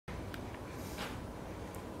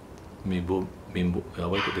what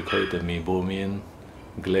they call it, the meibomian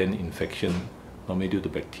gland infection, normally due to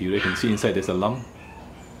bacteria. You can see inside there's a lump.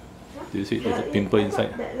 Do you see? There's a pimple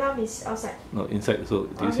inside. That lump is outside. No, inside. So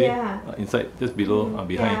do you see? Yeah. Inside, just below,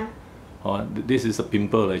 behind. Yeah. This is a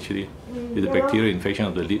pimple actually. It's a bacterial infection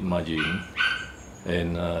of the lid margin,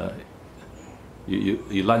 and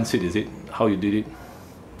you lance it. Is it how you did it?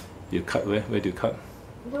 You cut where? Where do you cut?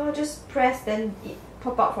 No, just press, then it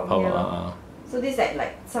pop out from here. So this is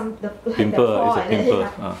like the pimple. It's a pimple.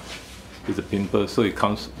 It's a pimple. So it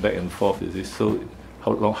comes back and forth. Is this so?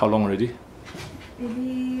 How long already?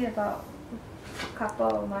 Maybe about a couple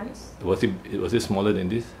of months. Was it smaller than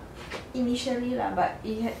this? Initially lah, but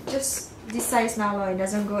it had just this size now. It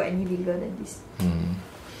doesn't grow any bigger than this.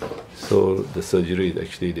 So the surgery is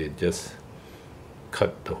actually they just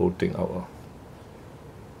cut the whole thing out.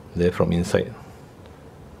 There from inside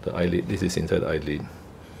the eyelid. This is inside the eyelid.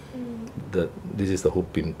 This is the whole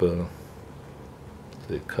pimple.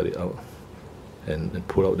 So they cut it out and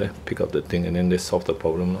pull out there, pick up the thing, and then they solve the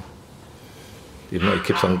problem. If not, it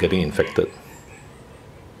keeps on getting infected.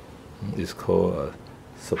 It's called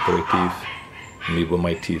suppurative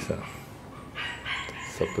mebomitis.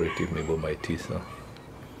 Suppurative mebomitis.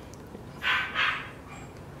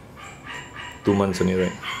 2 months only,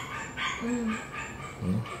 right?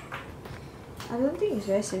 I don't think it's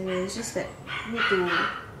very serious. It's just that you need to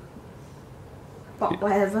pop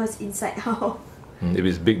whatever's inside out. If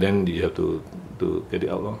it's big, then you have to get it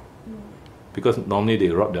out. Because normally they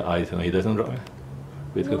rub the eyes. He doesn't rub.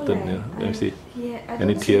 Let me see.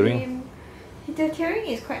 Any tearing? The tearing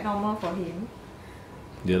is quite normal for him.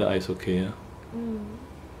 The other eye is okay.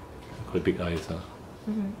 Quite big eyes.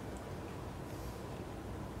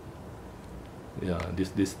 Yeah,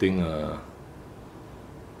 this thing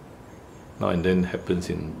now and then happens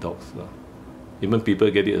in dogs. Even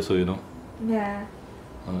people get it also, you know. Yeah.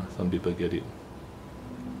 Some people get it.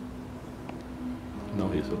 Now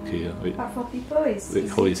he's okay. Wait. But for people, it's wait.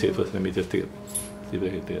 Hold his head first. Let me just take it. See if I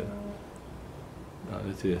can take it.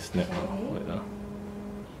 Let's see a snap. Wait,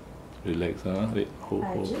 relax. Wait.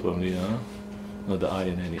 Hold firmly. No, the eye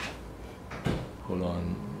and then it. Hold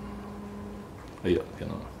on. Yeah,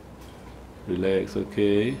 cannot. Relax.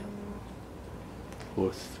 Okay.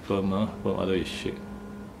 Hold firm. Firm. Otherwise, shake.